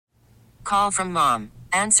Call from mom.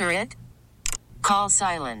 Answer it. Call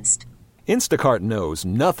silenced. Instacart knows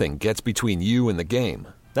nothing gets between you and the game.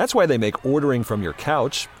 That's why they make ordering from your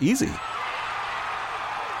couch easy.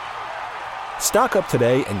 Stock up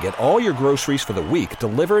today and get all your groceries for the week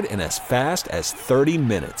delivered in as fast as 30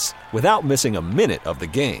 minutes without missing a minute of the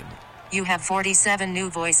game. You have 47 new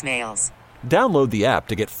voicemails. Download the app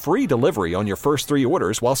to get free delivery on your first 3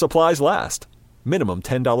 orders while supplies last. Minimum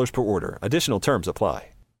 $10 per order. Additional terms apply.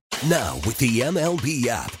 Now, with the MLB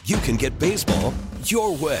app, you can get baseball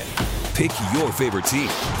your way. Pick your favorite team,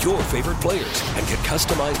 your favorite players, and get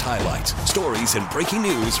customized highlights, stories, and breaking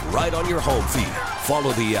news right on your home feed.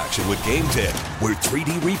 Follow the action with Game 10, where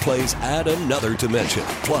 3D replays add another dimension.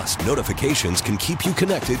 Plus, notifications can keep you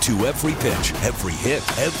connected to every pitch, every hit,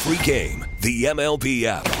 every game. The MLB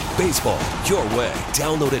app. Baseball your way.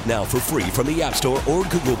 Download it now for free from the App Store or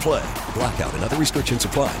Google Play. Blackout and other restrictions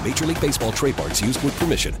apply. Major League Baseball trademarks used with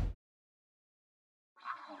permission.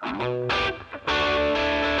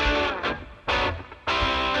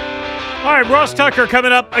 All right, Ross Tucker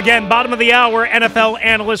coming up again, bottom of the hour, NFL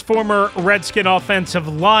analyst, former Redskin offensive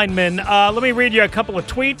lineman. Let me read you a couple of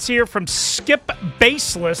tweets here from Skip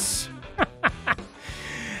Baseless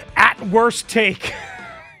at Worst Take.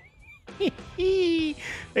 He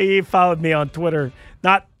followed me on Twitter,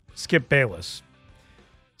 not Skip Bayless.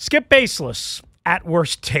 Skip Baseless at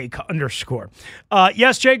Worst Take _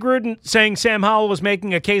 yes, Jay Gruden saying Sam Howell was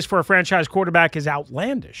making a case for a franchise quarterback is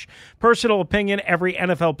outlandish. Personal opinion, every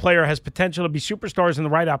NFL player has potential to be superstars in the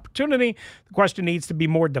right opportunity. The question needs to be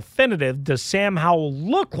more definitive. Does Sam Howell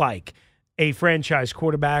look like a franchise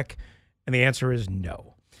quarterback? And the answer is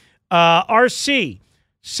no. RC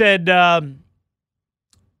said that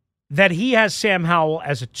he has Sam Howell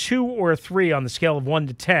as a 2 or a 3 on the scale of 1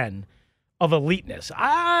 to 10 of eliteness.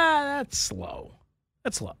 That's low.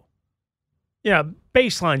 That's low. Yeah,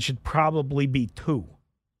 baseline should probably be 2,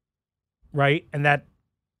 right? And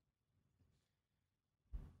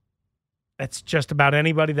that's just about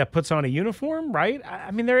anybody that puts on a uniform, right? I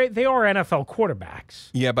mean, they are NFL quarterbacks.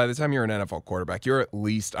 Yeah, by the time you're an NFL quarterback, you're at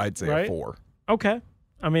least, I'd say, right? a 4. Okay.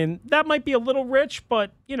 I mean, that might be a little rich, but,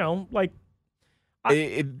 like,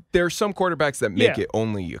 there's some quarterbacks that make it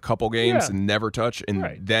only a couple games and never touch,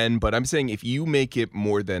 and but I'm saying if you make it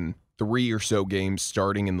more than 3 or so games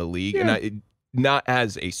starting in the league, and not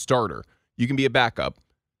as a starter, you can be a backup,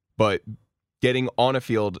 but getting on a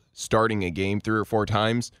field starting a game 3 or 4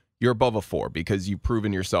 times, you're above a 4 because you've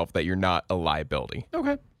proven yourself that you're not a liability.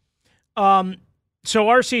 Okay. So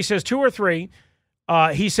RC says 2 or 3.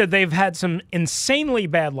 He said they've had some insanely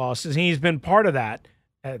bad losses, and he's been part of that.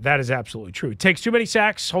 That is absolutely true. Takes too many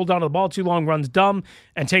sacks, holds on to the ball too long, runs dumb,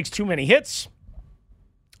 and takes too many hits.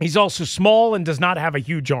 He's also small and does not have a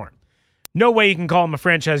huge arm. No way you can call him a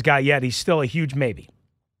franchise guy yet. He's still a huge maybe.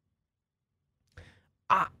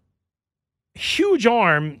 Huge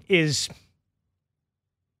arm is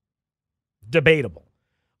debatable.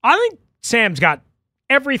 I think Sam's got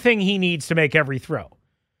everything he needs to make every throw.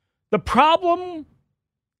 The problem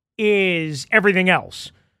is everything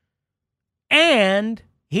else. And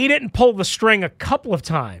he didn't pull the string a couple of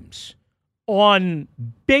times on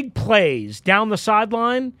big plays down the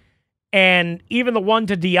sideline, and even the one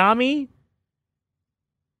to Diami,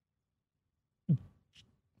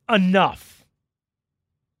 enough.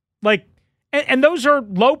 Like, and those are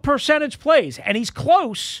low percentage plays, and he's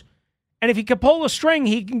close. And if he can pull the string,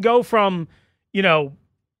 he can go from,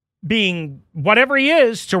 being whatever he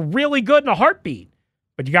is to really good in a heartbeat.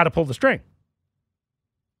 But you got to pull the string.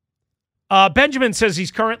 Benjamin says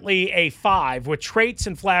he's currently a 5 with traits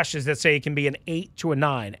and flashes that say he can be an 8 to a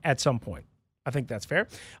 9 at some point. I think that's fair.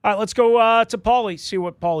 All right, let's go to Paulie, see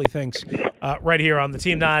what Paulie thinks right here on the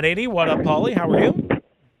Team 980. What up, Paulie? How are you?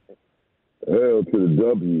 Hell to the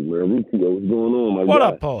W, man. Rico, what's going on, my What guy?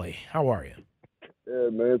 up, Paulie? How are you?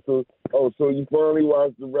 Yeah, man. So you finally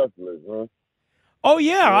watched the wrestlers, huh? Oh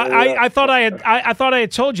yeah, I thought I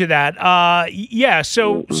had told you that. Yeah,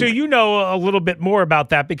 so you know a little bit more about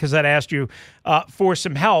that because I'd asked you for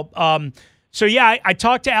some help. So yeah, I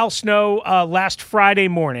talked to Al Snow last Friday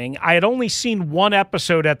morning. I had only seen one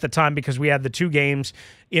episode at the time because we had the 2 games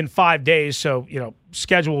in 5 days, so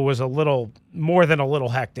schedule was a little more than a little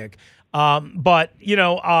hectic. But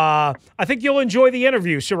I think you'll enjoy the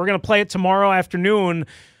interview. So we're going to play it tomorrow afternoon.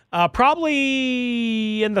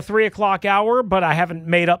 Probably in the 3 o'clock hour, but I haven't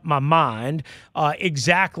made up my mind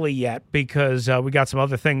exactly yet because we got some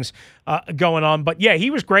other things going on. But yeah,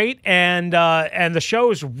 he was great, and the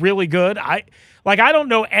show is really good. I don't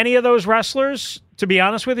know any of those wrestlers, to be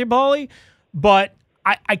honest with you, Paulie, but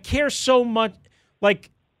I care so much. Like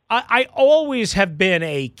I always have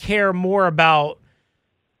been care more about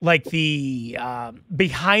like the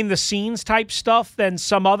behind the scenes type stuff than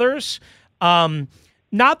some others.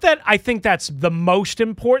 Not that I think that's the most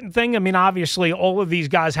important thing. I mean, obviously, all of these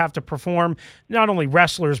guys have to perform, not only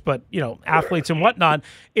wrestlers, but, athletes and whatnot.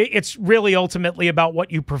 It's really ultimately about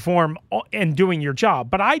what you perform and doing your job.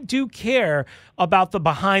 But I do care about the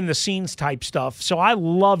behind-the-scenes type stuff, so I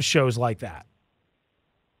love shows like that.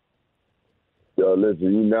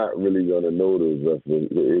 Listen, you're not really going to know those wrestlers.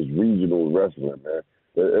 It's regional wrestling, man.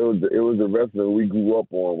 It was the wrestling we grew up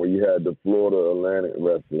on where you had the Florida Atlantic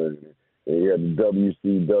wrestling and you had the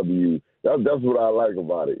WCW. That's what I like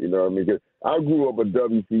about it. You know what I mean? 'Cause I grew up a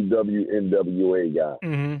WCW NWA guy.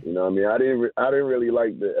 Mm-hmm. You know what I mean? I didn't really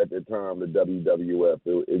like at the time the WWF.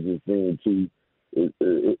 It just seemed too.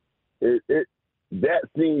 That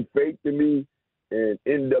seemed fake to me, and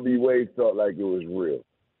NWA felt like it was real.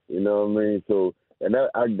 You know what I mean? So, and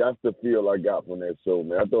that's the feel I got from that show,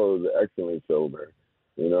 man. I thought it was an excellent show, man.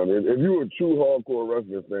 You know what I mean? If you're a true hardcore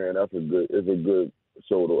wrestling fan, it's a good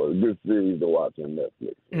show, a good series to watch on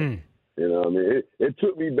Netflix. You know what I mean? It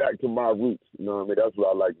took me back to my roots. You know what I mean? That's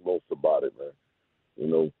what I like most about it, man. You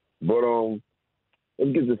know, but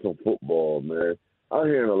let's get to some football, man. I'm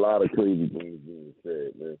hearing a lot of crazy things being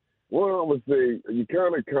said, man. One, I'm gonna say you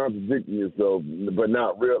kind of contradicting yourself, but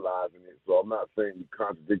not realizing it. So I'm not saying you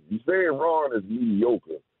contradict. You're saying Ron is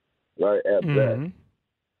mediocre, right? At best,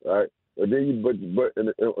 right? But then but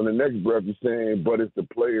on the next breath, you're saying, but it's the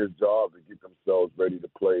players' job to get themselves ready to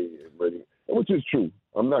play and ready, which is true.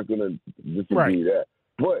 I'm not gonna disagree that,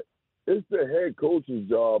 but it's the head coach's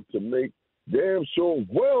job to make damn sure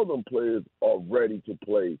them players are ready to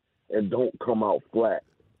play and don't come out flat.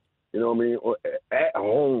 You know what I mean? Or at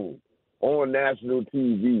home, on national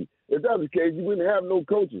TV. If that's the case, you wouldn't have no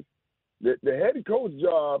coaches. The head coach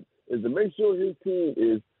job is to make sure his team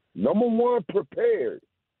is, number one, prepared,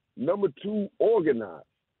 number two, organized.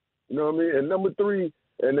 You know what I mean? And number three,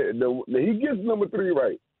 and he gets number three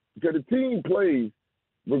right. Because the team plays,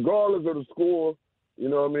 regardless of the score, you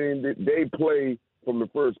know what I mean? They play from the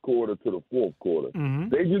first quarter to the fourth quarter. Mm-hmm.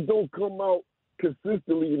 They just don't come out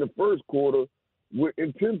consistently in the first quarter with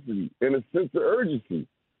intensity and a sense of urgency.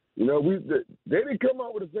 You know, they didn't come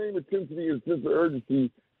out with the same intensity and sense of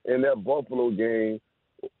urgency in that Buffalo game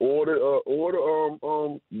or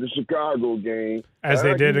the Chicago game as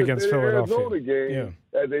they did against Philadelphia. Arizona game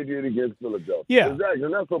as they did against Philadelphia. Yeah, exactly,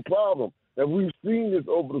 and that's a problem. And we've seen this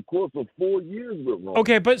over the course of 4 years with Ron.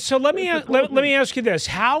 Okay, but so let me ask you this: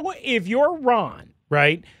 how, if you're Ron,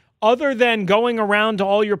 right? Other than going around to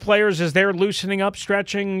all your players as they're loosening up,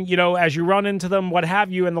 stretching, as you run into them, what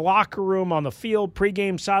have you, in the locker room, on the field,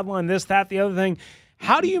 pregame, sideline, this, that, the other thing,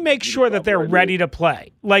 how do you make sure that they're ready to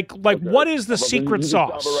play? Like, what is the secret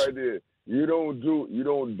sauce? Stop it right there. You don't do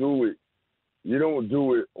it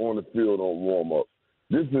on the field on warm-up.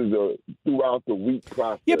 This is a throughout the week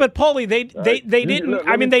process. Yeah, but Paulie, they didn't.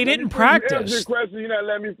 I mean, they didn't practice. You asked your question. You're not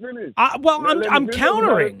letting me finish. I'm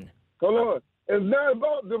countering. Hold on. It's not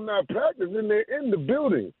about them not practicing. They're in the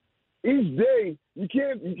building. Each day, you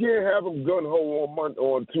can't have them gun-ho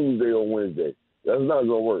on Tuesday or Wednesday. That's not going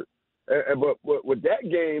to work. But with that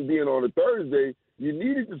game being on a Thursday, you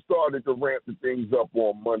needed to start it to ramp the things up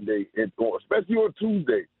on Monday, especially on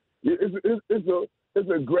Tuesday. It's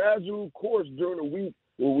a gradual course during the week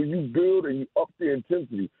where you build and you up the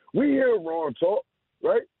intensity. We hear Ron talk,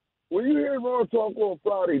 right? When you hear Ron talk on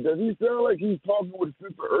Friday, does he sound like he's talking with a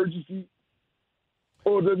sense of urgency?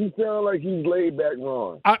 Or does he sound like he's laid back,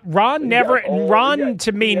 Ron? Ron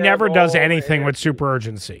to me never does anything with super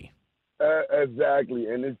urgency. Exactly,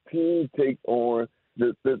 and his team takes on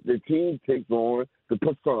the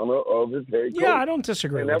persona of his head coach. Yeah, I don't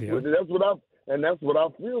disagree with you. That's what I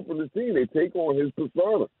feel from the team. They take on his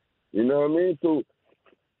persona. You know what I mean? So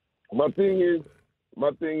my thing is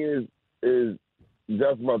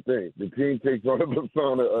that's my thing. The team takes on the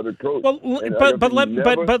persona of the coach. Well, but let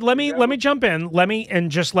me jump in. Let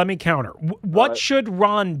me counter. What should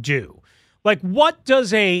Ron do? Like,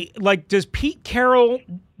 does Pete Carroll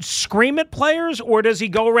scream at players, or does he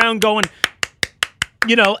go around going,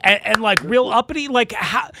 and like real uppity? Like,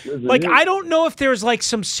 how? Like, I don't know if there's like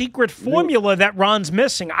some secret formula that Ron's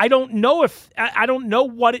missing. I don't know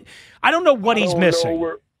what he's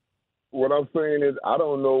missing. What I'm saying is, I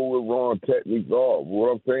don't know what Ron's techniques are.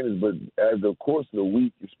 What I'm saying is, but as the course of the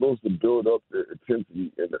week, you're supposed to build up the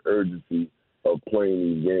intensity and the urgency of playing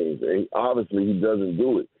these games. And obviously, he doesn't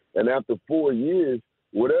do it. And after 4 years,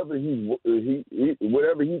 whatever he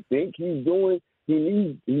think he's doing,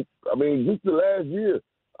 just the last year,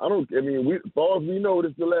 far as we know,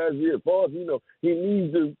 this is the last year. Far as we know, he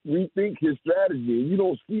needs to rethink his strategy. You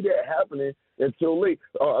don't see that happening until late.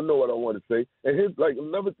 I know what I want to say. And here's like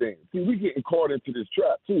another thing. See, we getting caught into this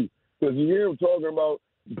trap too, because you hear him talking about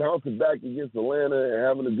bouncing back against Atlanta and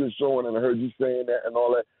having a good showing, and I heard you saying that and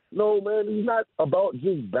all that. No, man, it's not about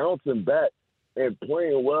just bouncing back and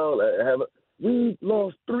playing well. We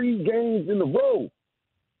lost 3 games in a row.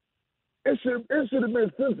 It should have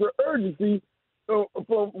been sense of urgency from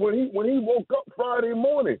when he woke up Friday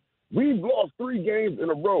morning. We've lost 3 games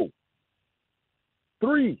in a row.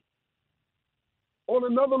 3.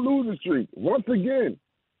 On another losing streak. Once again.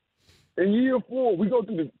 In year 4, we go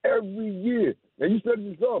through this every year. And you said it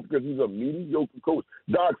yourself because he's a mediocre coach.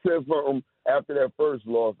 Doc said something after that first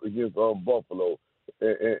loss against Buffalo.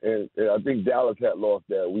 And I think Dallas had lost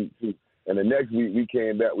that week too. And the next week we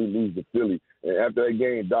came back, we lose to Philly. And after that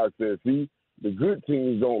game, Doc said, see, the good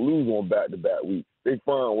teams don't lose on back-to-back weeks. They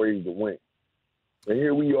find ways to win. And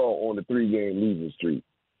here we are on the 3-game losing streak.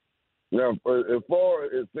 Now, as far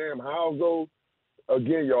as Sam Howell goes,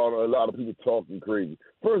 again, y'all, a lot of people talking crazy.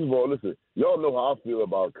 First of all, listen, y'all know how I feel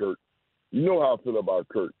about Kirk. You know how I feel about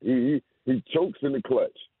Kirk. He chokes in the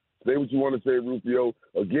clutch. Say what you want to say, Rufio.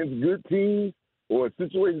 Against good teams or in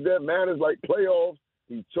situations that matters like playoffs,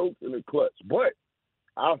 he chokes in the clutch. But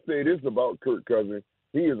I'll say this about Kirk Cousins.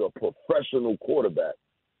 He is a professional quarterback.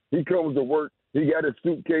 He comes to work. He got his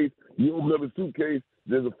suitcase. You open up his suitcase,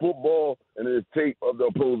 there's a football and there's tape of the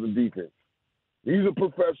opposing defense. He's a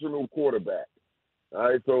professional quarterback. All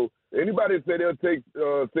right, so anybody that say they'll take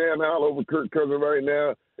Sam Howell over Kirk Cousins right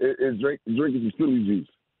now is drinking some silly juice.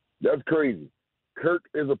 That's crazy. Kirk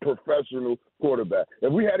is a professional quarterback.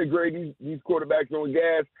 If we had to grade these quarterbacks on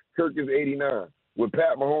gas, Kirk is 89, with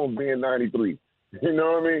Pat Mahomes being 93. You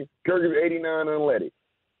know what I mean? Kirk is 89 unleaded.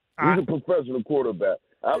 He's a professional quarterback.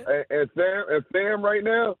 And Sam right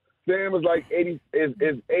now, Sam is like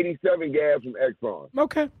 87 gas from Exxon.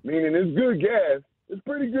 Okay. Meaning it's good gas. It's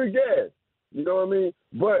pretty good gas. You know what I mean?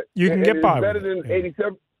 But you can get by better with it. than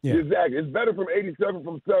 87. Yeah. Exactly. It's better from 87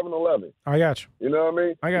 from 7-Eleven. I got you. You know what I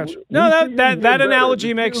mean? I got you. No, that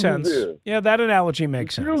analogy makes sense. Yeah, that analogy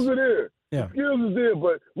makes sense. Skills are there. Yeah. Skills is there,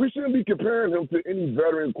 but we shouldn't be comparing him to any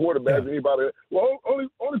veteran quarterback, anybody. Well, only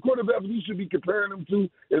quarterbacks we should be comparing him to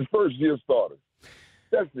is first-year starters.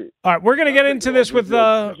 That's it. All right, we're going to get into this with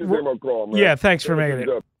yeah, thanks for making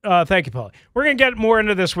it. Thank you, Paulie. We're going to get more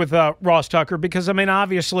into this with Ross Tucker because, I mean,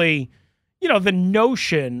 obviously, you know, the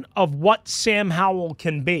notion of what Sam Howell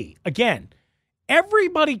can be. Again,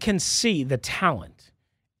 everybody can see the talent.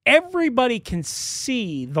 Everybody can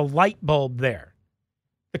see the light bulb there.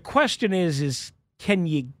 The question is can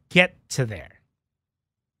you get to there?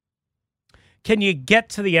 Can you get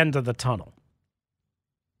to the end of the tunnel?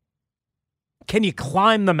 Can you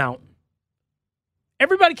climb the mountain?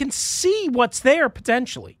 Everybody can see what's there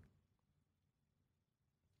potentially.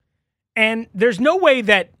 And there's no way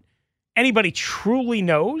that anybody truly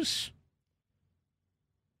knows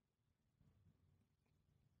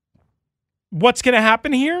what's going to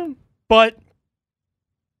happen here, but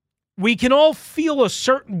we can all feel a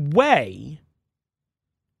certain way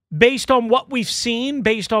based on what we've seen,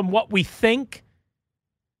 based on what we think,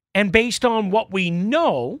 and based on what we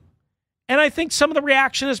know. And I think some of the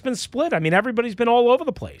reaction has been split. I mean, everybody's been all over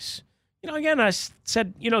the place. You know, again, I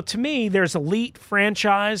said, you know, to me, there's elite,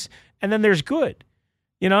 franchise, and then there's good.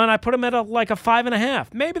 You know, and I put them at like a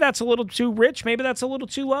 5.5. Maybe that's a little too rich. Maybe that's a little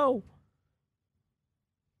too low.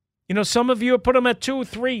 You know, some of you have put them at 2,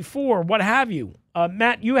 3, 4, what have you.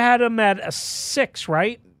 Matt, you had them at a 6,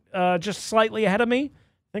 right? Just slightly ahead of me.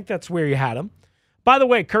 I think that's where you had them. By the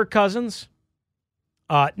way, Kirk Cousins,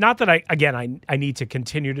 not that I need to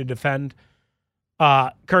continue to defend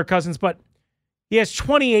Kirk Cousins, but he has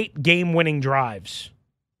 28 game-winning drives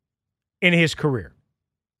in his career.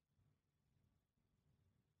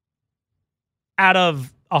 Out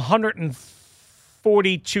of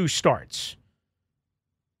 142 starts.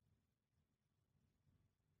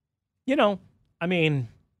 You know, I mean,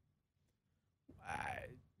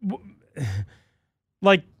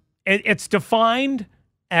 like it's defined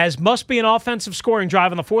as must be an offensive scoring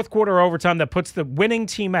drive in the fourth quarter or overtime that puts the winning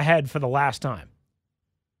team ahead for the last time.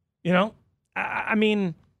 You know, I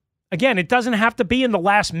mean, again, it doesn't have to be in the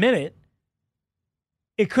last minute.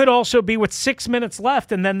 It could also be with 6 minutes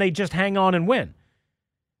left and then they just hang on and win.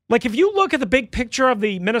 Like if you look at the big picture of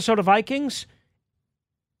the Minnesota Vikings,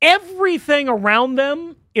 everything around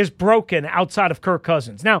them is broken outside of Kirk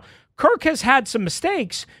Cousins. Now, Kirk has had some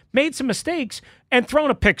mistakes, made some mistakes, and thrown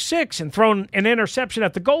a pick six and thrown an interception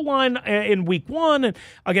at the goal line in week 1 and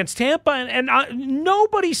against Tampa. And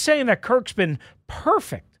nobody's saying that Kirk's been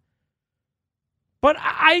perfect. But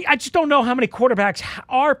I just don't know how many quarterbacks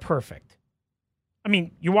are perfect. I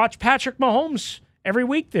mean, you watch Patrick Mahomes every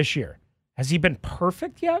week this year. Has he been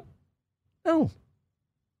perfect yet? No.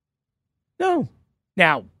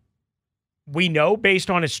 Now, we know based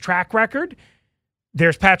on his track record,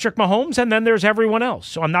 there's Patrick Mahomes and then there's everyone else.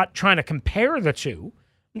 So I'm not trying to compare the two.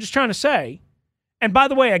 I'm just trying to say. And by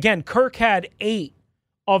the way, again, Kirk had 8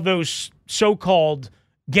 of those so-called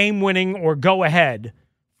game-winning or go-ahead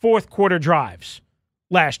fourth quarter drives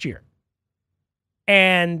last year.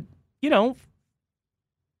 And,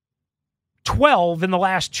 12 in the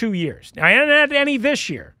last 2 years. Now, I didn't have any this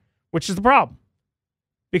year, which is the problem.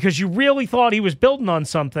 Because you really thought he was building on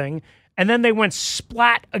something, and then they went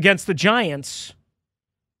splat against the Giants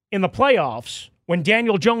in the playoffs when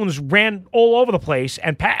Daniel Jones ran all over the place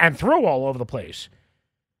and threw all over the place.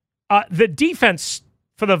 The defense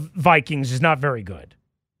for the Vikings is not very good.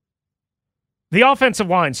 The offensive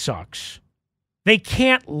line sucks. They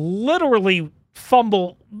can't literally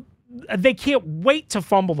fumble. They can't wait to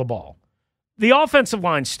fumble the ball. The offensive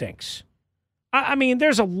line stinks. I mean,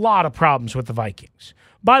 there's a lot of problems with the Vikings.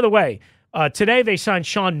 By the way, today they signed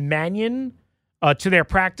Sean Mannion to their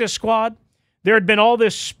practice squad. There had been all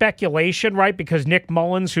this speculation, right? Because Nick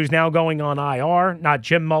Mullins, who's now going on IR, not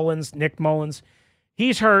Jim Mullins, Nick Mullins,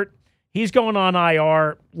 he's hurt. He's going on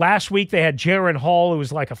IR. Last week they had Jaron Hall, who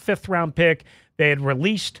was like a 5th-round pick. They had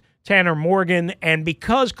released Tanner Morgan. And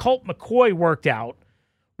because Colt McCoy worked out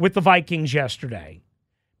with the Vikings yesterday,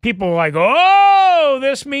 people were like, oh,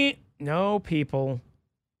 No, people.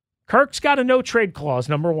 Kirk's got a no-trade clause,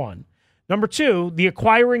 number 1. Number 2, the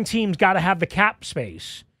acquiring team's got to have the cap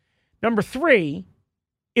space. Number 3,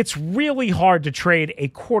 it's really hard to trade a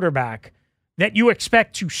quarterback that you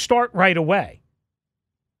expect to start right away.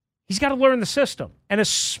 He's got to learn the system. And as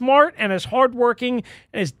smart and as hardworking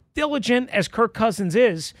and as diligent as Kirk Cousins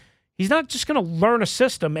is, he's not just going to learn a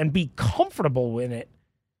system and be comfortable in it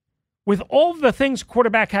with all the things a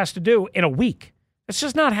quarterback has to do in a week. It's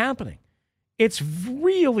just not happening. It's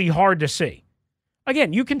really hard to see.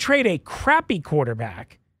 Again, you can trade a crappy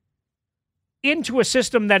quarterback into a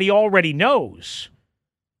system that he already knows.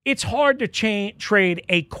 It's hard to trade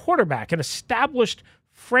a quarterback, an established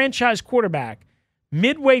franchise quarterback,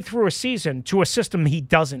 midway through a season to a system he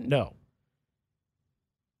doesn't know.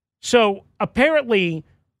 So apparently,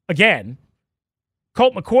 again,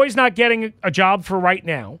 Colt McCoy's not getting a job for right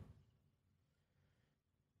now.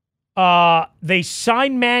 They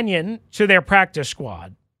signed Mannion to their practice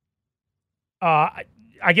squad. I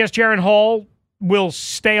guess Jaron Hall will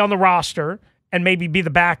stay on the roster and maybe be the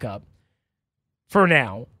backup for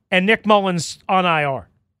now. And Nick Mullins on IR.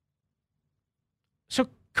 So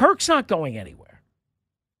Kirk's not going anywhere.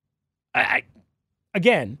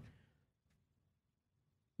 Again,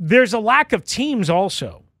 there's a lack of teams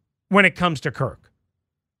also when it comes to Kirk.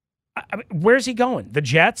 Where's he going? The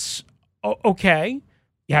Jets? Okay.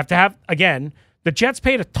 You have to have, again, the Jets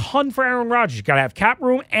paid a ton for Aaron Rodgers. You got to have cap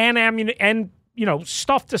room and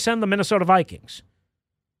stuff to send the Minnesota Vikings.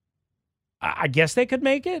 I guess they could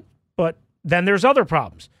make it, but then there's other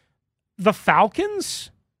problems. The Falcons?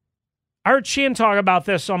 I heard Sheehan talk about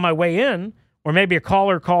this on my way in, or maybe a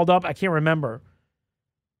caller called up, I can't remember,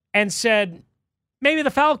 and said, maybe the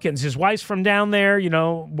Falcons, his wife's from down there,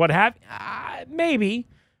 what have you. Maybe,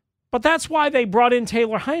 but that's why they brought in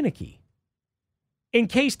Taylor Heineke. In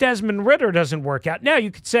case Desmond Ridder doesn't work out. Now,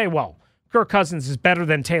 you could say, well, Kirk Cousins is better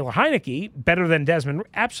than Taylor Heineke, better than Desmond.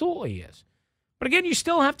 Absolutely he is. But again, you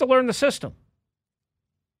still have to learn the system.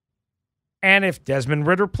 And if Desmond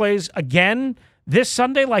Ridder plays again this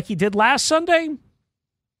Sunday like he did last Sunday,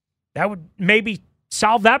 that would maybe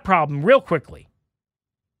solve that problem real quickly.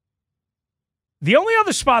 The only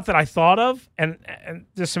other spot that I thought of, and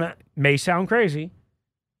this may sound crazy,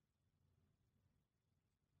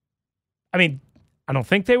 I mean, I don't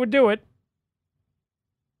think they would do it.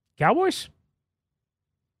 Cowboys?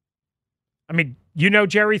 I mean,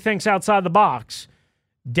 Jerry thinks outside the box.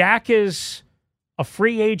 Dak is a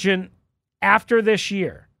free agent after this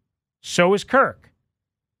year. So is Kirk.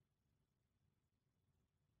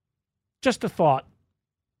 Just a thought.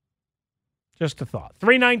 Just a thought.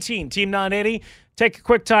 319, Team 980. Take a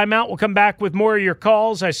quick timeout. We'll come back with more of your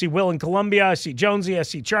calls. I see Will in Columbia. I see Jonesy. I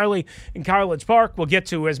see Charlie in College Park. We'll get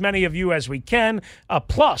to as many of you as we can.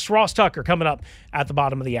 Plus, Ross Tucker coming up at the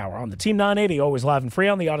bottom of the hour on the Team 980. Always live and free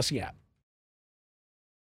on the Odyssey app.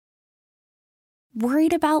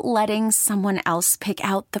 Worried about letting someone else pick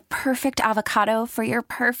out the perfect avocado for your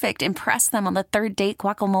perfect impress them on the third date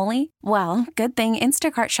guacamole? Well, good thing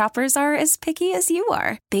Instacart shoppers are as picky as you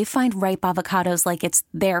are. They find ripe avocados like it's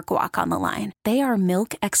their guac on the line. They are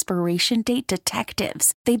milk expiration date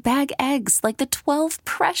detectives. They bag eggs like the 12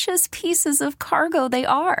 precious pieces of cargo they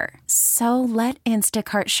are. So let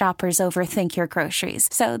Instacart shoppers overthink your groceries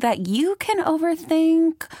so that you can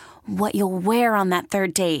overthink what you'll wear on that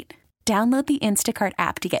third date. Download the Instacart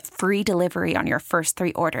app to get free delivery on your first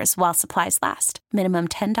 3 orders while supplies last. Minimum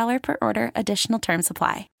 $10 per order. Additional terms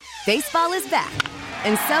apply. Baseball is back,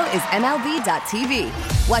 and so is MLB.tv.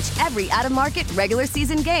 Watch every out-of-market regular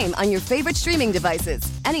season game on your favorite streaming devices.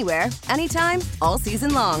 Anywhere, anytime, all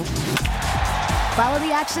season long. Follow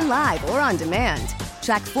the action live or on demand.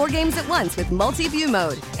 Track 4 games at once with multi-view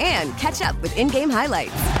mode and catch up with in-game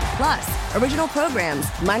highlights. Plus, original programs,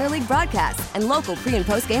 minor league broadcasts, and local pre- and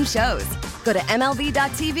post-game shows. Go to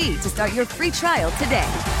MLB.tv to start your free trial today.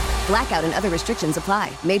 Blackout and other restrictions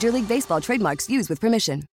apply. Major League Baseball trademarks used with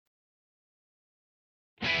permission.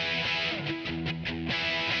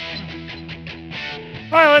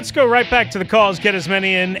 All right, let's go right back to the calls. Get as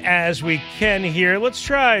many in as we can here. Let's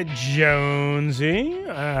try Jonesy.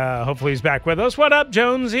 Hopefully he's back with us. What up,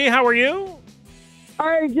 Jonesy? How are you?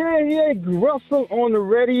 Yeah, Russell on the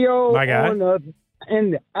radio. My guy.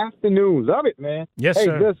 In the afternoon. Love it, man. Yes, hey,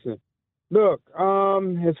 sir. Listen. Look,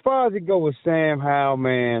 as far as it goes with Sam Howell,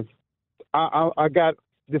 man, I got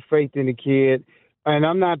the faith in the kid, and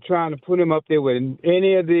I'm not trying to put him up there with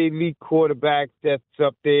any of the elite quarterbacks that's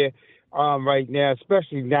up there right now,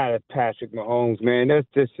 especially not at Patrick Mahomes, man. That's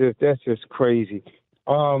just crazy.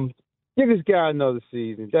 Give this guy another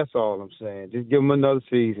season. That's all I'm saying. Just give him another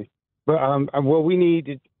season. But what we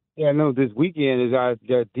need I know this weekend is our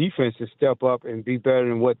defense to step up and be better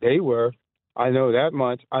than what they were. I know that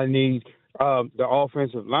much. I need the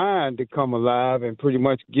offensive line to come alive and pretty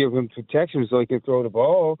much give him protection so he can throw the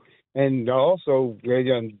ball, and also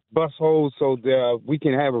bust holes so that we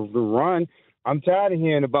can have a run. I'm tired of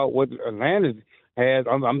hearing about what Atlanta has.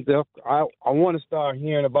 I want to start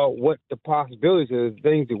hearing about what the possibilities of the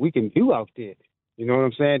things that we can do out there. You know what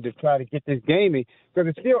I'm saying? To try to get this game in, because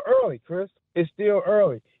it's still early, Chris. It's still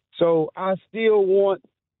early. So I still want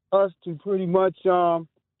us to pretty much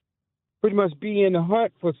be in the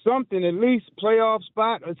hunt for something, at least playoff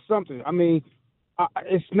spot or something. I mean,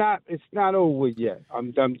 it's not over with yet.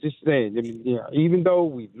 I'm just saying. I mean, yeah, even though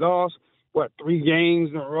we lost 3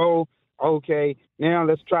 games in a row. Okay, now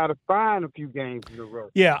let's try to find a few games in a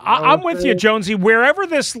row. Yeah, I'm with you, Jonesy. Wherever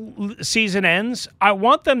this season ends, I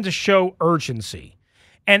want them to show urgency.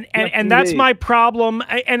 And that's my problem.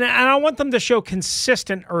 And I want them to show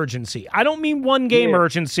consistent urgency. I don't mean one-game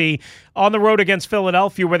urgency on the road against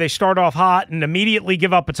Philadelphia where they start off hot and immediately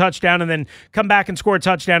give up a touchdown and then come back and score a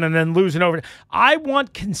touchdown and then lose an over. I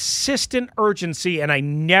want consistent urgency, and I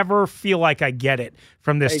never feel like I get it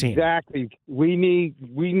from this team. Exactly. We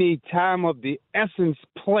need time of the essence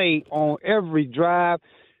play on every drive,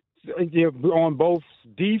 on both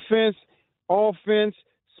defense, offense,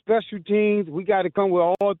 special teams. We got to come with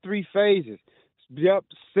all 3 phases. Yep,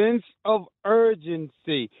 sense of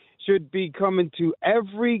urgency should be coming to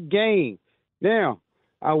every game. Now,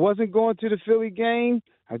 I wasn't going to the Philly game.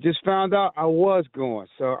 I just found out I was going.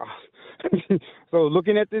 So,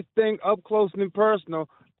 looking at this thing up close and personal,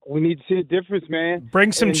 we need to see a difference, man.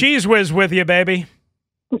 Bring some Cheese Whiz with you, baby.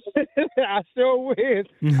 I sure will.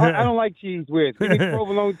 I don't like Cheese Whiz. Give me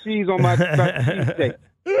provolone cheese on my cheesesteak.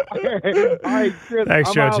 All right, Chris,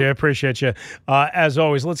 thanks, Jonesy. I appreciate you. As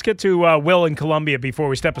always, let's get to Will in Columbia before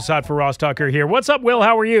we step aside for Ross Tucker here. What's up, Will?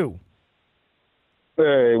 How are you?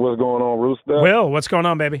 Hey, what's going on, Rooster? Will, what's going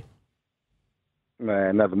on, baby?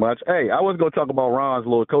 Man, nothing much. Hey, I was going to talk about Ron's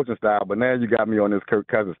little coaching style, but now you got me on this Kirk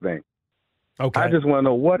Cousins thing. Okay. I just want to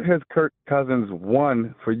know, what has Kirk Cousins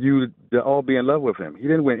won for you to all be in love with him? He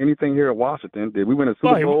didn't win anything here at Washington. Did we win a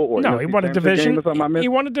Super Bowl? He won a division. He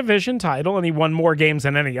won a division title, and he won more games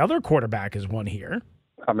than any other quarterback has won here.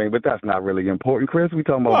 I mean, but that's not really important, Chris. We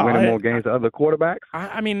talking about winning more games than other quarterbacks.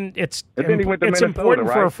 I mean, it's Minnesota, important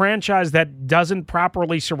right? for a franchise that doesn't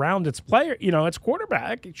properly surround its player. Its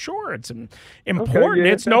quarterback. Sure, it's important.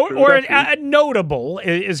 It's notable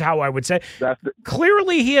is how I would say.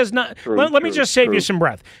 Clearly, he has not. Let me just save you some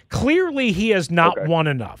breath. Clearly, he has not won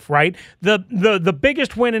enough. Right. The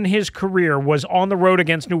biggest win in his career was on the road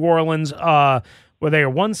against New Orleans. Were they a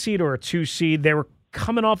 1 seed or a 2 seed? They were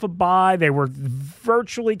coming off a bye. They were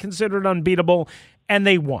virtually considered unbeatable, and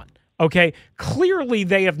they won. Okay? Clearly,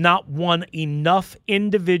 they have not won enough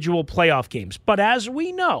individual playoff games. But as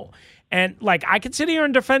we know, and I can sit here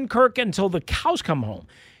and defend Kirk until the cows come home,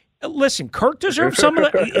 Listen, Kirk deserves some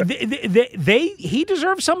of the he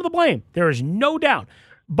deserves some of the blame. There is no doubt.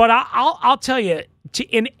 But I'll tell you,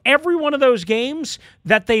 in every one of those games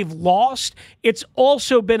that they've lost, it's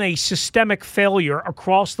also been a systemic failure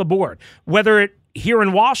across the board, whether it here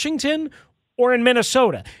in Washington or in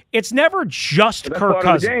Minnesota. It's never just Kirk Cousins. That's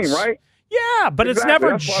part of the game, right? Yeah, but it's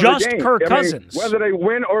never just Kirk Cousins. Whether they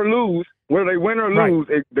win or lose,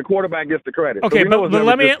 the quarterback gets the credit. Okay, so but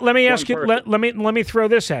let me ask you. Let me throw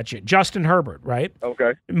this at you. Justin Herbert, right?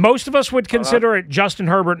 Okay. Most of us would consider it Justin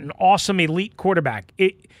Herbert an awesome elite quarterback.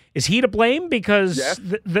 Is he to blame because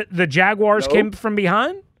the Jaguars came from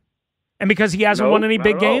behind, and because he hasn't won any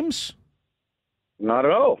big games? Not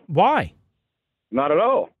at all. Why? Not at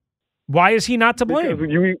all. Why is he not to blame?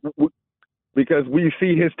 Because we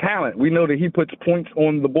see his talent. We know that he puts points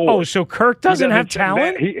on the board. Oh, so Kirk doesn't have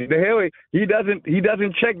talent? He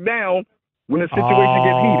doesn't check down when the situation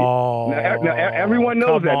gets heated. Now, everyone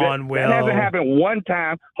knows that. That hasn't happened one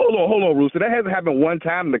time. Hold on, Rooster. That hasn't happened one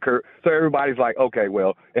time to Kirk. So everybody's like, okay,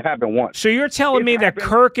 well, it happened once. So you're telling me that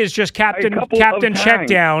Kirk is just captain check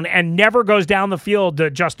down and never goes down the field to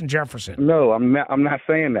Justin Jefferson? No, I'm not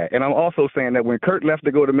saying that. And I'm also saying that when Kirk left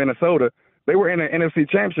to go to Minnesota, they were in an NFC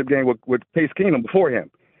Championship game with Case Keenum before him.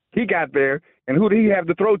 He got there, and who did he have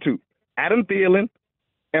to throw to? Adam Thielen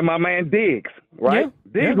and my man Diggs, right?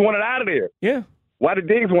 Yeah, Diggs wanted out of there. Yeah. Why did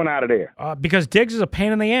Diggs want out of there? Because Diggs is a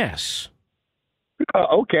pain in the ass.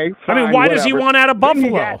 Okay, fine, I mean, why does he want out of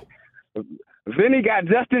Buffalo? Then he got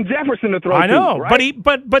Justin Jefferson to throw to. I know, right?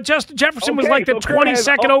 but Justin Jefferson was like the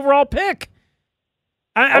 22nd overall pick.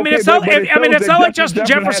 I mean, it's not like Justin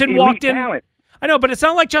Jefferson walked in. Talent. I know, but it's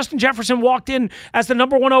not like Justin Jefferson walked in as the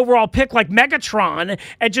number one overall pick like Megatron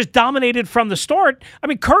and just dominated from the start. I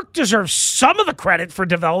mean, Kirk deserves some of the credit for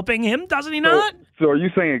developing him, doesn't he not? So are you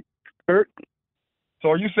saying Kirk? So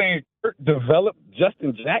are you saying Kirk developed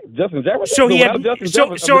Justin Jefferson?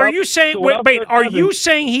 So are you saying? Wait. Are you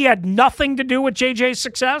saying he had nothing to do with JJ's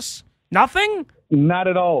success? Nothing? Not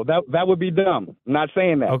at all. That would be dumb. I'm not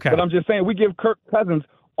saying that. Okay. But I'm just saying we give Kirk Cousins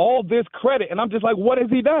all this credit, and I'm just like, what has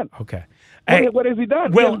he done? Okay. What has he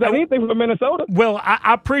done? He hasn't done anything for Minnesota. Will,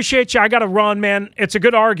 I appreciate you. I got to run, man. It's a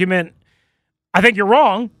good argument. I think you're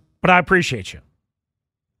wrong, but I appreciate you.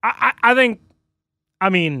 I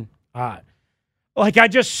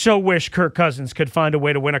just so wish Kirk Cousins could find a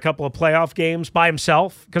way to win a couple of playoff games by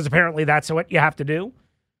himself, because apparently that's what you have to do.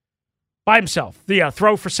 By himself.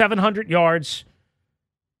 Throw for 700 yards,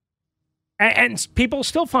 and people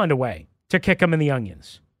still find a way to kick him in the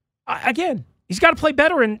onions. Again, he's got to play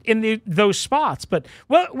better in those spots. But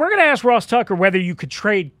we're going to ask Ross Tucker whether you could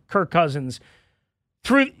trade Kirk Cousins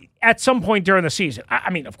through at some point during the season. I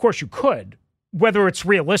mean, of course you could. Whether it's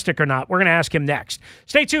realistic or not, we're going to ask him next.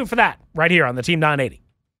 Stay tuned for that right here on the Team 980.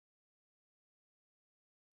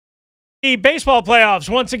 The baseball playoffs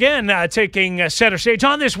once again taking center stage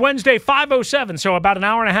on this Wednesday, 5:07, so about an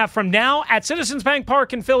hour and a half from now at Citizens Bank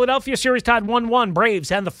Park in Philadelphia. Series tied 1-1,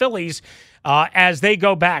 Braves and the Phillies as they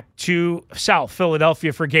go back to South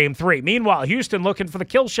Philadelphia for Game 3. Meanwhile, Houston looking for the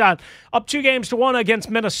kill shot, up 2-1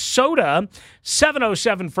 against Minnesota,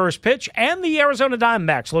 7:07 first pitch, and the Arizona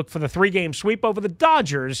Diamondbacks look for the 3-game sweep over the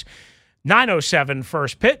Dodgers, 9:07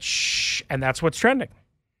 first pitch, and that's what's trending.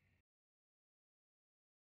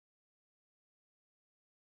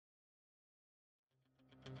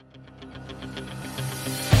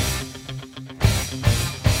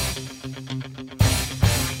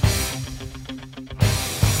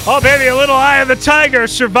 Oh, baby, a little Eye of the Tiger,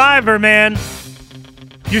 Survivor, man.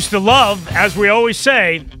 Used to love, as we always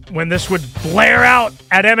say, when this would blare out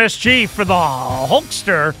at MSG for the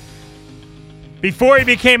Hulkster before he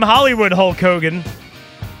became Hollywood Hulk Hogan.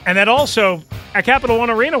 And then also at Capital One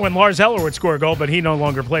Arena when Lars Eller would score a goal, but he no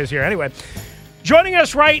longer plays here anyway. Joining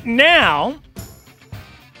us right now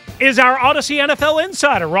is our Odyssey NFL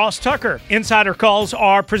insider, Ross Tucker. Insider calls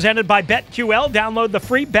are presented by BetQL. Download the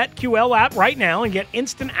free BetQL app right now and get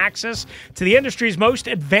instant access to the industry's most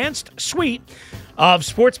advanced suite of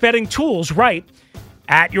sports betting tools right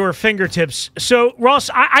at your fingertips. So,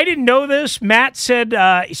 Ross, I didn't know this. Matt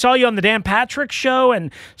said he saw you on the Dan Patrick show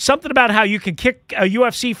and something about how you could kick a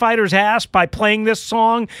UFC fighter's ass by playing this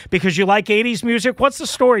song because you like 80s music. What's the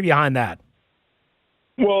story behind that?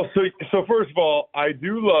 Well, so first of all, I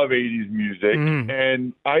do love 80s music,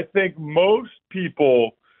 and I think most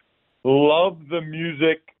people love the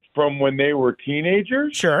music from when they were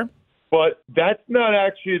teenagers. Sure. But that's not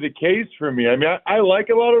actually the case for me. I mean, I like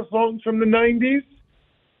a lot of songs from the 90s,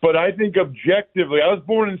 but I think objectively, I was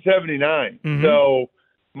born in 79, so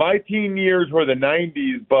my teen years were the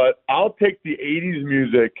 90s, but I'll take the 80s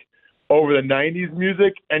music over the 90s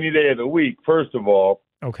music any day of the week, first of all.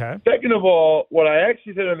 Okay. Second of all, what I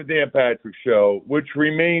actually said on the Dan Patrick Show, which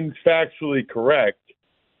remains factually correct,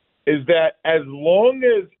 is that as long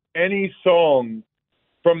as any song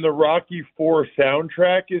from the Rocky IV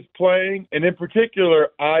soundtrack is playing, and in particular,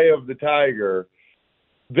 Eye of the Tiger,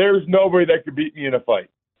 there's nobody that could beat me in a fight.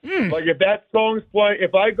 Like, if that song's playing,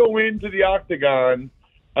 if I go into the octagon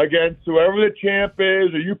against whoever the champ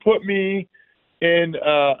is, or you put me in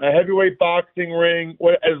a heavyweight boxing ring,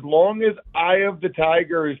 as long as Eye of the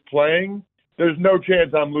Tiger is playing, there's no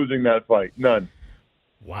chance I'm losing that fight. None.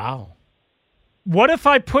 Wow. What if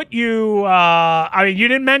I put you, I mean, you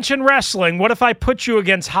didn't mention wrestling. What if I put you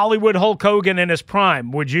against Hollywood Hulk Hogan in his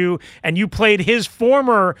prime? Would you, and you played his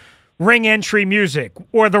former ring entry music,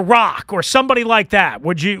 or The Rock, or somebody like that?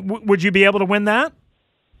 Would you be able to win that?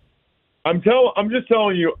 I'm just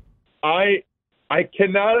telling you, I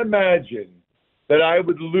cannot imagine that I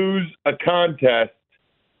would lose a contest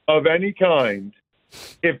of any kind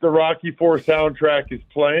if the Rocky IV soundtrack is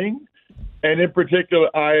playing, and in particular,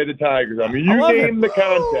 Eye of the Tigers. I mean, you name the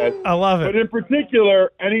contest. I love it. But in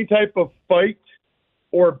particular, any type of fight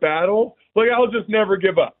or battle, like, I'll just never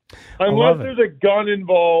give up. Unless there's a gun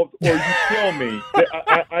involved or you kill me,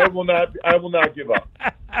 I will not give up.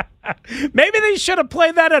 Maybe they should have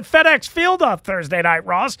played that at FedEx Field on Thursday night,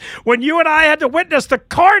 Ross, when you and I had to witness the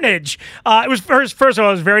carnage. It was first of all,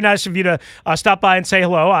 it was very nice of you to stop by and say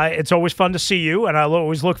hello. It's always fun to see you, and I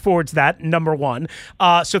always look forward to that, number one.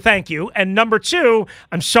 So thank you. And number two,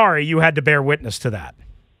 I'm sorry you had to bear witness to that.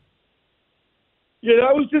 Yeah,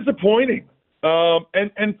 that was disappointing.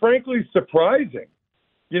 And frankly, surprising.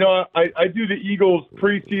 You know, I do the Eagles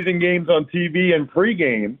preseason games on TV and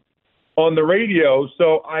pregame on the radio,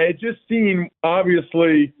 so I had just seen,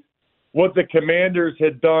 obviously, what the Commanders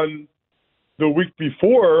had done the week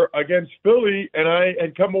before against Philly, and I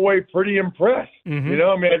had come away pretty impressed. Mm-hmm. You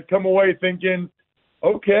know, I mean, I'd come away thinking,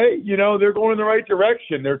 okay, you know, they're going in the right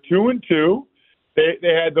direction. They're 2-2. They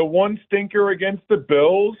had the one stinker against the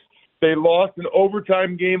Bills. They lost an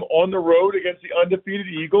overtime game on the road against the undefeated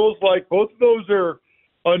Eagles. Like, both of those are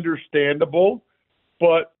understandable,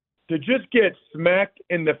 but to just get smacked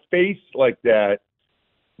in the face like that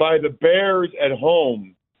by the Bears at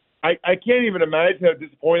home, I can't even imagine how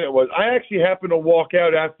disappointing it was. I actually happened to walk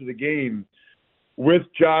out after the game with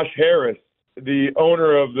Josh Harris, the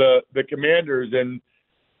owner of the Commanders, and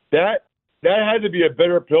that had to be a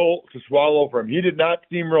bitter pill to swallow for him. He did not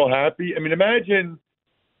seem real happy. I mean, imagine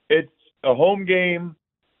it's a home game,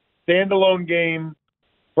 standalone game,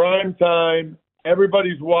 prime time,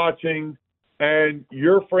 everybody's watching, and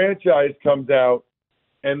your franchise comes out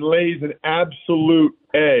and lays an absolute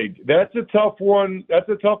egg. That's a tough one. That's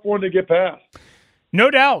a tough one to get past.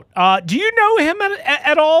 No doubt. Do you know him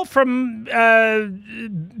at all from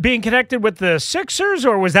being connected with the Sixers,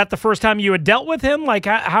 or was that the first time you had dealt with him? Like,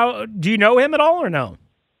 how do you know him at all, or no?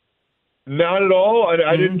 Not at all.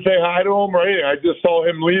 I didn't say hi to him or anything. I just saw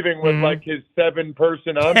him leaving with like his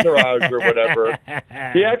 7-person entourage or whatever.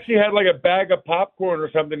 He actually had like a bag of popcorn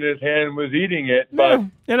or something in his hand and was eating it, but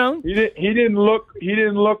you know, he didn't look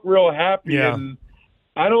real happy. Yeah. And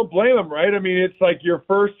I don't blame him, right? I mean, it's like your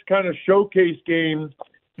first kind of showcase game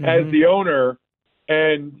as the owner.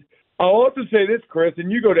 And I'll also say this, Chris,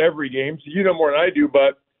 and you go to every game, so you know more than I do,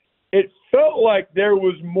 but it felt like there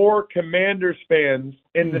was more Commanders fans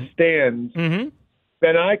in the stands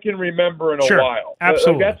than I can remember in a while.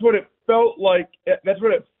 Absolutely. That's what it felt like. That's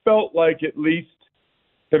what it felt like, at least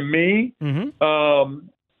to me,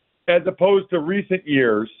 as opposed to recent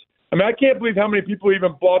years. I mean, I can't believe how many people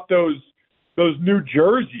even bought those new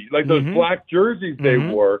jerseys, like those black jerseys they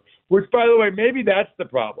wore, which, by the way, maybe that's the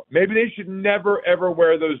problem. Maybe they should never, ever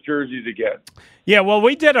wear those jerseys again. Yeah, well,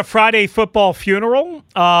 we did a Friday football funeral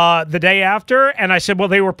the day after, and I said, well,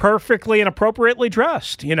 they were perfectly and appropriately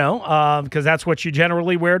dressed, you know, because that's what you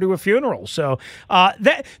generally wear to a funeral. So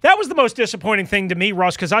that was the most disappointing thing to me,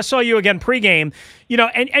 Russ, because I saw you again pregame, you know,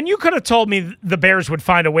 and you could have told me the Bears would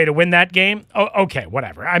find a way to win that game. Oh, okay,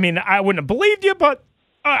 whatever. I mean, I wouldn't have believed you, but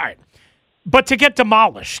all right. But to get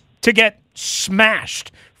demolished, to get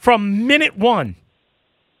smashed from minute one,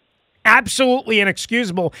 absolutely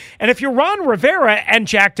inexcusable. And if you're Ron Rivera and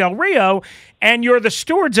Jack Del Rio, and you're the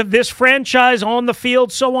stewards of this franchise on the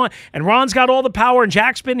field, so on, and Ron's got all the power, and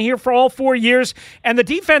Jack's been here for all 4 years, and the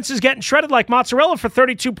defense is getting shredded like mozzarella for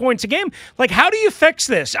 32 points a game, like, how do you fix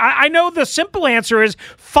this? I know the simple answer is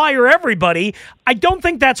fire everybody. I don't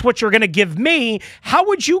think that's what you're going to give me. How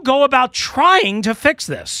would you go about trying to fix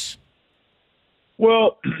this?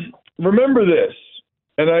 Well, remember this,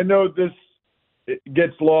 and I know this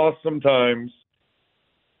gets lost sometimes.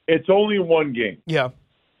 It's only one game. Yeah.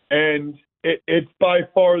 And it's by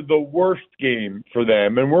far the worst game for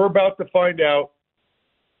them. And we're about to find out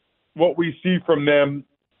what we see from them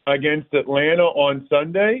against Atlanta on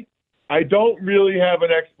Sunday. I don't really have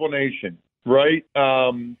an explanation, right?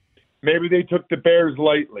 Maybe they took the Bears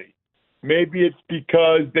lightly. Maybe it's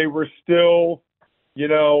because they were still,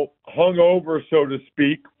 hung over, so to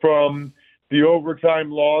speak, from the overtime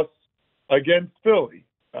loss against Philly.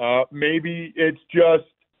 Maybe it's just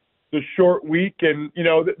the short week, and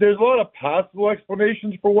there's a lot of possible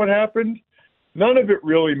explanations for what happened. None of it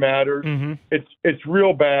really matters. Mm-hmm. It's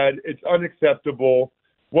real bad. It's unacceptable.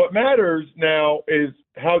 What matters now is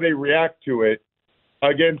how they react to it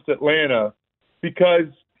against Atlanta, because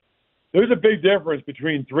there's a big difference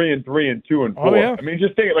between 3-3 and 2-4. Oh, yeah. I mean,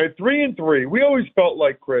 just think like 3-3. We always felt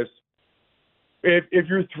like, Chris, if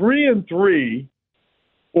you're 3-3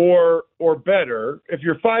 or better, if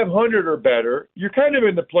you're 500 or better, you're kind of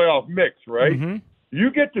in the playoff mix, right? Mm-hmm. You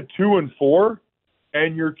get to 2-4,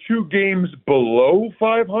 and you're 2 games below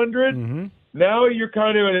 500. Mm-hmm. Now you're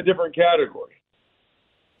kind of in a different category.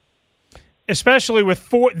 Especially with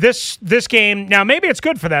this game. Now, maybe it's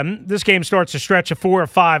good for them. This game starts a stretch of 4 or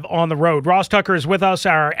 5 on the road. Ross Tucker is with us,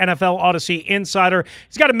 our NFL Odyssey insider.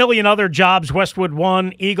 He's got a million other jobs, Westwood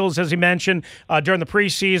One, Eagles, as he mentioned, during the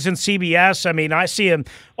preseason, CBS. I mean, I see him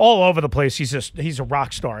all over the place. He's a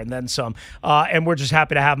rock star and then some. And we're just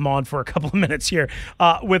happy to have him on for a couple of minutes here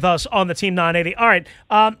with us on the Team 980. All right,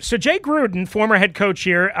 so Jay Gruden, former head coach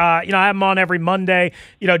here, I have him on every Monday.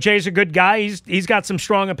 Jay's a good guy. He's got some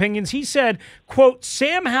strong opinions. He said, quote,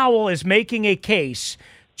 Sam Howell is making a case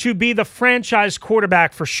to be the franchise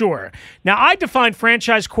quarterback for sure. Now, I define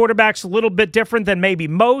franchise quarterbacks a little bit different than maybe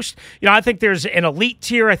most. I think there's an elite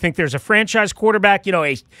tier. I think there's a franchise quarterback,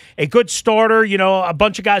 a good starter. A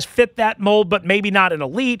bunch of guys fit that mold, but maybe not an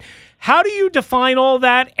elite. How do you define all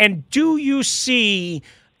that? And do you see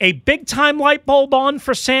a big-time light bulb on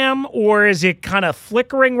for Sam, or is it kind of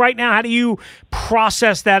flickering right now? How do you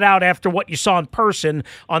process that out after what you saw in person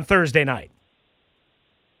on Thursday night?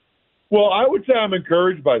 Well, I would say I'm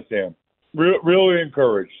encouraged by Sam, really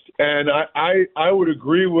encouraged. And I would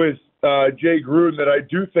agree with Jay Gruden that I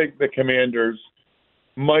do think the Commanders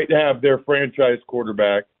might have their franchise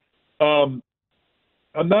quarterback. I'm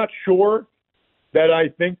not sure that I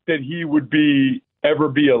think that he would ever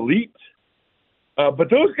be elite, but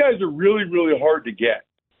those guys are really, really hard to get.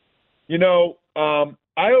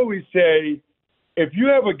 I always say if you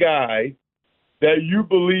have a guy that you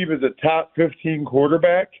believe is a top 15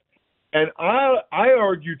 quarterback, and I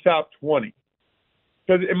argue top 20.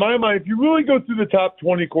 Because in my mind, if you really go through the top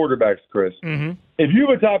 20 quarterbacks, Chris, mm-hmm. if you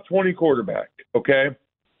have a top 20 quarterback, okay,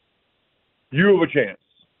 you have a chance.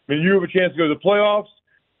 I mean, you have a chance to go to the playoffs.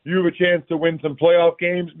 You have a chance to win some playoff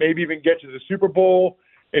games, maybe even get to the Super Bowl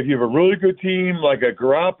if you have a really good team like a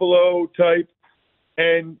Garoppolo type.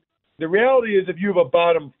 And the reality is if you have a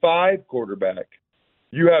bottom 5 quarterback,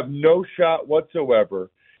 you have no shot whatsoever.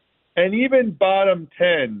 And even bottom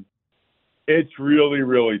 10, it's really,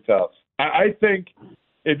 really tough. I think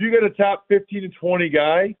if you get a top 15 to 20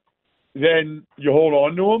 guy, then you hold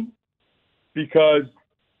on to him because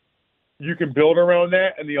you can build around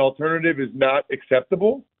that and the alternative is not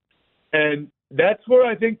acceptable. And that's where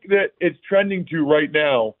I think that it's trending to right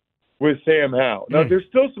now with Sam Howell. Now, there's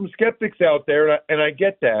still some skeptics out there, and I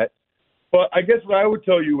get that. But I guess what I would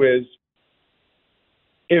tell you is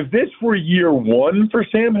if this were year 1 for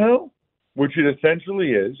Sam Howell, which it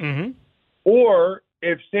essentially is, mm-hmm. or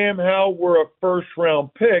if Sam Howell were a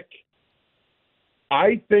first-round pick,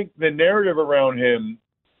 I think the narrative around him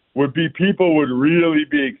would be people would really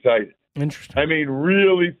be excited. Interesting. I mean,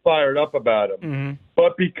 really fired up about him. Mm-hmm.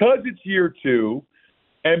 But because it's year 2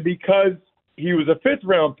 and because he was a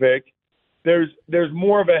 5th-round pick, there's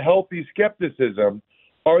more of a healthy skepticism.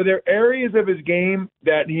 Are there areas of his game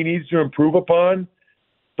that he needs to improve upon?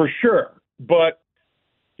 For sure. But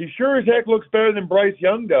he sure as heck looks better than Bryce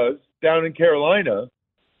Young does down in Carolina.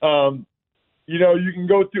 You can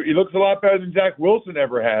go through – he looks a lot better than Zach Wilson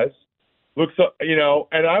ever has.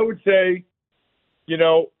 And I would say,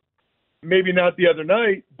 maybe not the other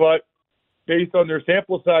night, but based on their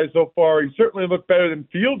sample size so far, he certainly looked better than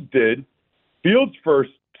Fields did. Fields'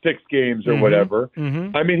 first 6 games or mm-hmm. whatever.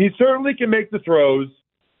 Mm-hmm. I mean, he certainly can make the throws.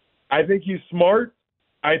 I think he's smart.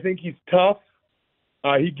 I think he's tough.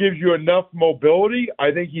 He gives you enough mobility.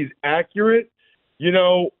 I think he's accurate.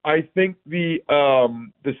 I think the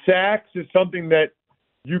sacks is something that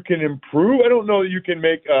you can improve. I don't know that you can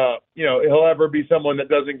make, he'll ever be someone that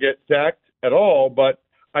doesn't get sacked at all, but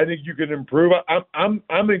I think you can improve.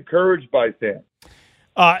 I'm encouraged by Sam.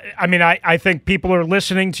 I think people are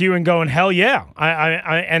listening to you and going, hell yeah.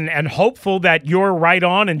 And hopeful that you're right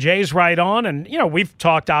on and Jay's right on. And, we've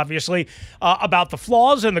talked, obviously, about the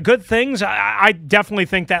flaws and the good things. I definitely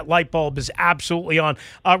think that light bulb is absolutely on.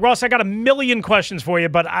 Ross, I got a million questions for you,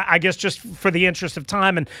 but I guess just for the interest of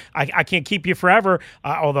time, and I can't keep you forever,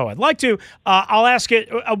 although I'd like to, I'll ask it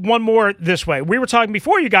one more this way. We were talking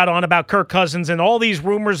before you got on about Kirk Cousins and all these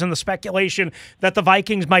rumors and the speculation that the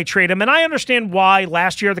Vikings might trade him. And I understand why.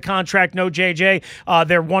 Last year, the contract, no JJ,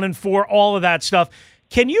 they're 1-4, all of that stuff.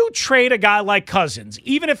 Can you trade a guy like Cousins,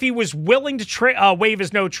 even if he was willing to waive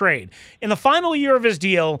his no trade in the final year of his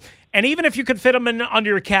deal, and even if you could fit him in under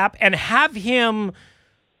your cap and have him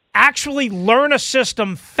actually learn a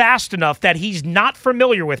system fast enough that he's not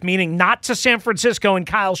familiar with, meaning not to San Francisco and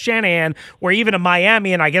Kyle Shanahan or even to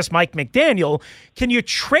Miami and I guess Mike McDaniel, can you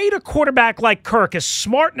trade a quarterback like Kirk, as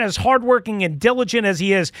smart and as hardworking and diligent as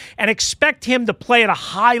he is, and expect him to play at a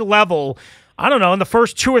high level, I don't know, in the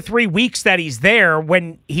first 2 or 3 weeks that he's there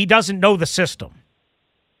when he doesn't know the system?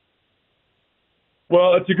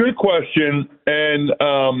 Well, it's a good question, and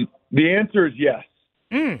the answer is yes.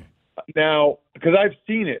 Now, because I've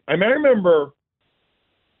seen it. I remember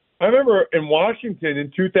in Washington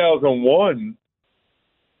in 2001,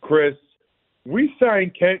 Chris, we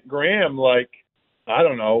signed Kent Graham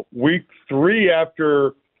week 3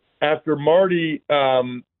 after Marty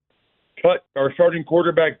cut our starting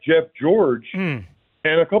quarterback Jeff George, and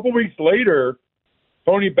a couple weeks later,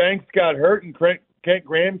 Tony Banks got hurt and Kent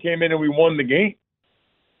Graham came in and we won the game,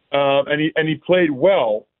 and he played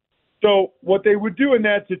well. So what they would do in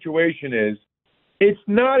that situation is, it's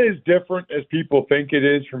not as different as people think it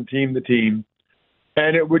is from team to team,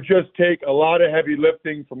 and it would just take a lot of heavy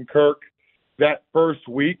lifting from Kirk that first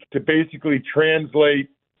week to basically translate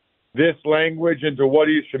this language into what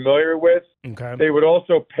he's familiar with. Okay. They would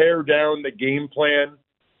also pare down the game plan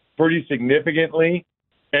pretty significantly,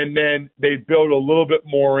 and then they'd build a little bit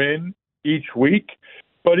more in each week.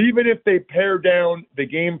 But even if they pare down the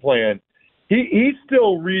game plan, he's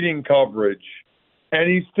still reading coverage, and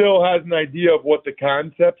he still has an idea of what the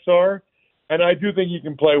concepts are, and I do think he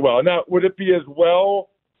can play well. Now, would it be as well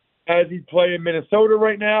as he'd play in Minnesota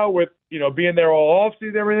right now with, being there all offseason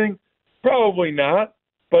and everything? Probably not,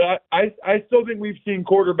 but I still think we've seen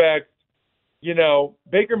quarterbacks,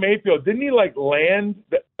 Baker Mayfield, didn't he, land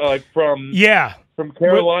from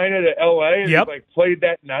Carolina to L.A. and Yep. Played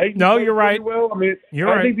that night? No, you're right. Well,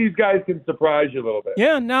 I think these guys can surprise you a little bit.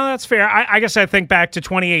 Yeah, no, that's fair. I guess I think back to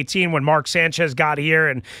 2018 when Mark Sanchez got here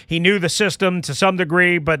and he knew the system to some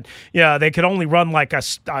degree, but they could only run like a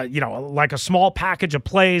small package of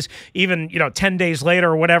plays, even 10 days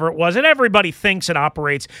later or whatever it was, and everybody thinks and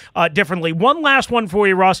operates differently. One last one for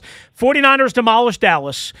you, Ross. 49ers demolished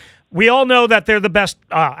Dallas. We all know that they're the best.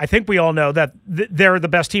 I think we all know that they're the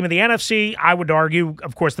best team in the NFC. I would argue,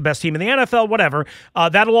 of course, the best team in the NFL, whatever.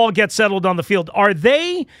 That'll all get settled on the field. Are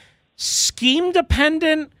they scheme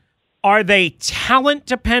dependent? Are they talent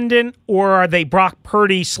dependent? Or are they Brock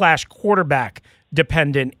Purdy / quarterback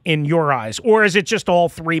dependent in your eyes? Or is it just all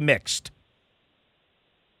three mixed?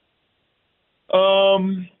 I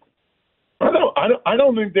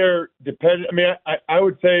don't think they're dependent. I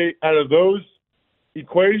would say out of those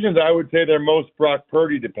equations, I would say they're most Brock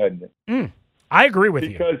Purdy dependent. I agree with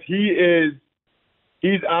you. Because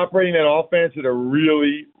he's operating that offense at a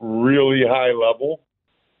really, really high level.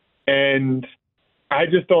 And I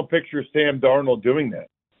just don't picture Sam Darnold doing that.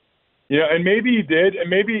 And maybe he did, and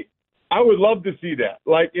maybe I would love to see that.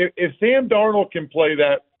 If Sam Darnold can play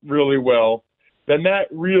that really well, then that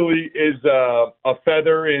really is a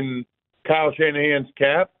feather in Kyle Shanahan's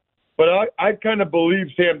cap. But I kind of believe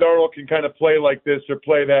Sam Darnold can kind of play like this or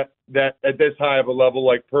play that at this high of a level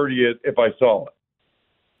like Purdy is if I saw it.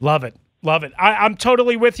 Love it. Love it. I'm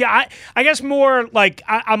totally with you. I guess more like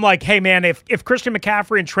I'm like, hey, man, if Christian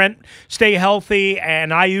McCaffrey and Trent stay healthy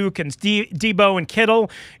and Ayuk and Debo and Kittle,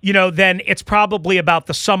 then it's probably about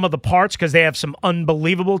the sum of the parts because they have some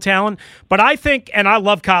unbelievable talent. But I think, and I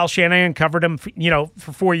love Kyle Shanahan, covered him,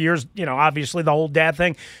 for 4 years, obviously the whole dad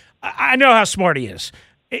thing. I know how smart he is.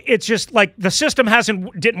 It's just like the system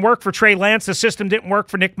didn't work for Trey Lance. The system didn't work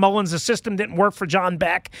for Nick Mullins. The system didn't work for John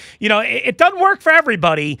Beck. It doesn't work for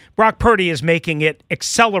everybody. Brock Purdy is making it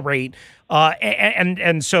accelerate,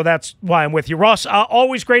 and so that's why I'm with you. Ross,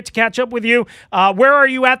 always great to catch up with you. Where are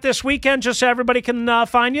you at this weekend, just so everybody can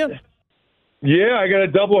find you? Yeah, I got a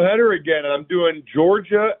doubleheader again. I'm doing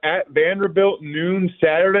Georgia at Vanderbilt noon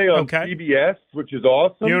Saturday on CBS, which is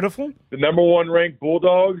awesome. Beautiful. The number 1 ranked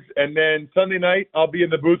Bulldogs. And then Sunday night, I'll be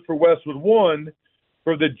in the booth for Westwood 1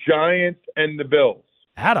 for the Giants and the Bills.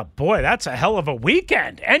 Attaboy, that's a hell of a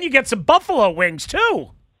weekend. And you get some buffalo wings,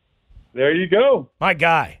 too. There you go. My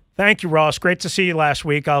guy. Thank you, Ross. Great to see you last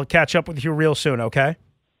week. I'll catch up with you real soon, okay?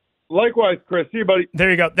 Likewise, Chris. See you, buddy. There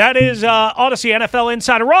you go. That is Odyssey NFL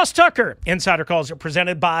Insider Ross Tucker. Insider calls are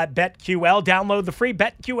presented by BetQL. Download the free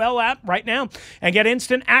BetQL app right now and get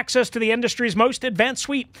instant access to the industry's most advanced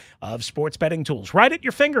suite of sports betting tools right at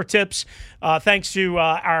your fingertips. Thanks to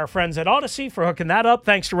our friends at Odyssey for hooking that up.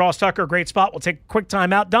 Thanks to Ross Tucker. Great spot. We'll take a quick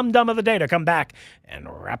time out. Dumb of the day to come back and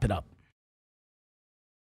wrap it up.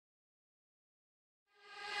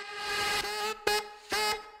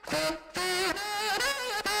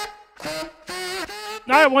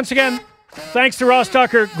 All right, once again, thanks to Ross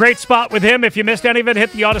Tucker. Great spot with him. If you missed any of it,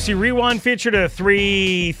 hit the Odyssey Rewind feature to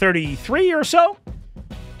 3:33 or so.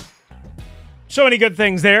 So many good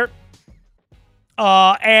things there.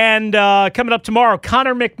 And coming up tomorrow,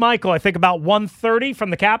 Connor McMichael, I think about 1:30 from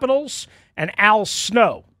the Capitals, and Al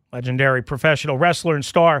Snow, legendary professional wrestler and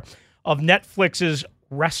star of Netflix's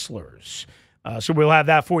Wrestlers. So we'll have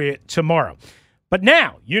that for you tomorrow. But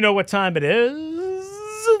now, you know what time it is.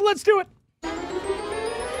 Let's do it.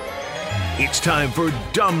 It's time for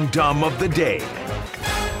Dum Dum of the Day.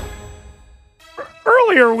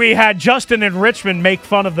 Earlier, we had Justin and Richmond make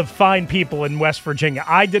fun of the fine people in West Virginia.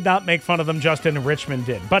 I did not make fun of them. Justin and Richmond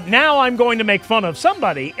did. But now I'm going to make fun of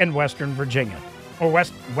somebody in Western Virginia. Or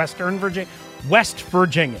Western Virginia? West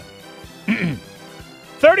Virginia.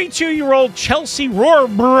 32-year-old Chelsea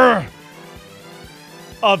Rohrbrr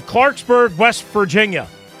of Clarksburg, West Virginia.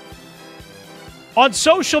 On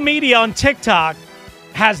social media, on TikTok,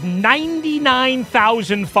 has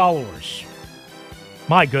 99,000 followers.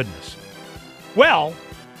 My goodness. Well,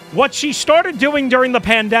 what she started doing during the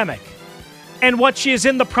pandemic and what she is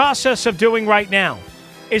in the process of doing right now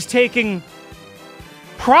is taking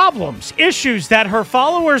problems, issues that her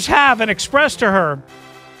followers have and express to her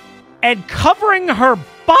and covering her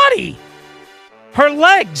body, her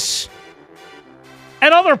legs,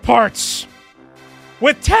 and other parts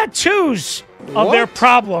with tattoos of their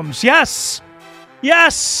problems. Yes.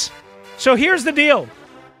 Yes. So here's the deal.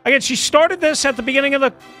 Again, she started this at the beginning of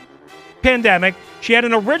the pandemic. She had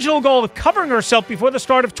an original goal of covering herself before the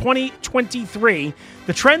start of 2023.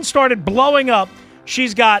 The trend started blowing up.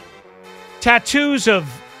 She's got tattoos of,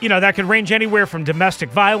 that could range anywhere from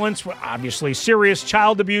domestic violence, obviously serious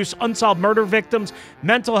child abuse, unsolved murder victims,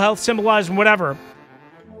 mental health, symbolizing whatever.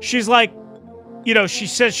 She's like, she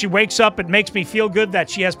says she wakes up, it makes me feel good that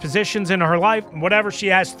she has positions in her life, whatever. She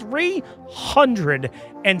has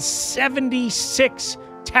 376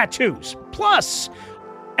 tattoos, plus,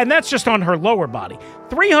 and that's just on her lower body,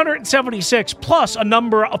 376 plus a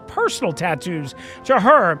number of personal tattoos to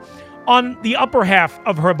her on the upper half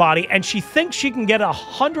of her body, and she thinks she can get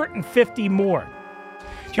 150 more.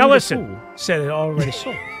 Now listen, said it already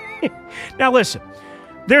so. Now listen.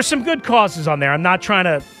 There's some good causes on there. I'm not trying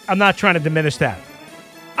to diminish that.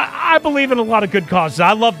 I believe in a lot of good causes.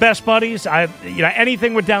 I love Best Buddies.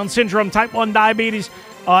 Anything with Down syndrome, type 1 diabetes,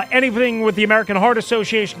 anything with the American Heart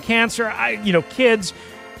Association, cancer, kids.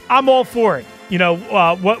 I'm all for it.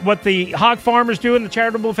 What the hog farmers do and the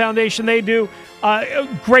charitable foundation they do,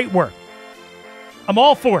 great work. I'm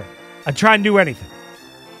all for it. I try and do anything.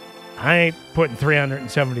 I ain't putting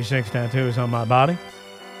 376 tattoos on my body.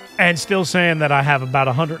 And still saying that I have about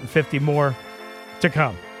 150 more to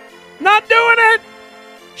come. Not doing it!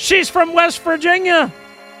 She's from West Virginia.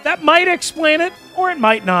 That might explain it, or it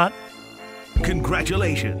might not.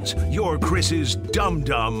 Congratulations. You're Chris's Dum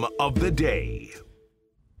Dum of the Day.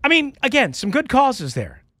 I mean, again, some good causes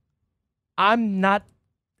there. I'll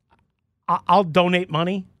donate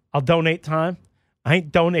money. I'll donate time. I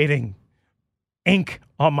ain't donating ink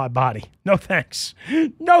on my body. No thanks.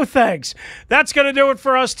 No thanks. That's going to do it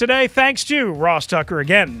for us today. Thanks to Ross Tucker,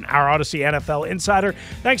 again, our Odyssey NFL Insider.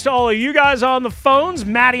 Thanks to all of you guys on the phones.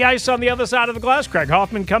 Matty Ice on the other side of the glass. Craig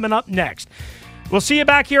Hoffman coming up next. We'll see you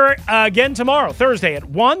back here again tomorrow, Thursday at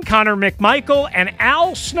 1. Connor McMichael and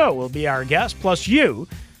Al Snow will be our guests, plus you.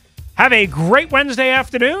 Have a great Wednesday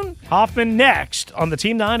afternoon. Hoffman next on the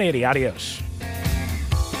Team 980. Adios.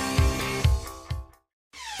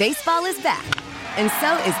 Baseball is back. And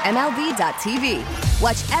so is MLB.tv.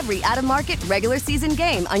 Watch every out-of-market regular season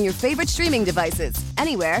game on your favorite streaming devices.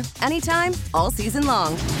 Anywhere, anytime, all season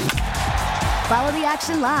long. Follow the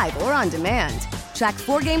action live or on demand. Track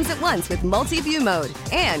 4 games at once with multi-view mode.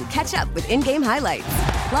 And catch up with in-game highlights.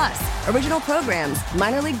 Plus, original programs,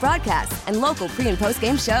 minor league broadcasts, and local pre- and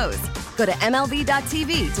post-game shows. Go to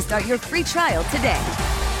MLB.tv to start your free trial today.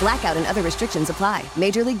 Blackout and other restrictions apply.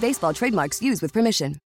 Major League Baseball trademarks used with permission.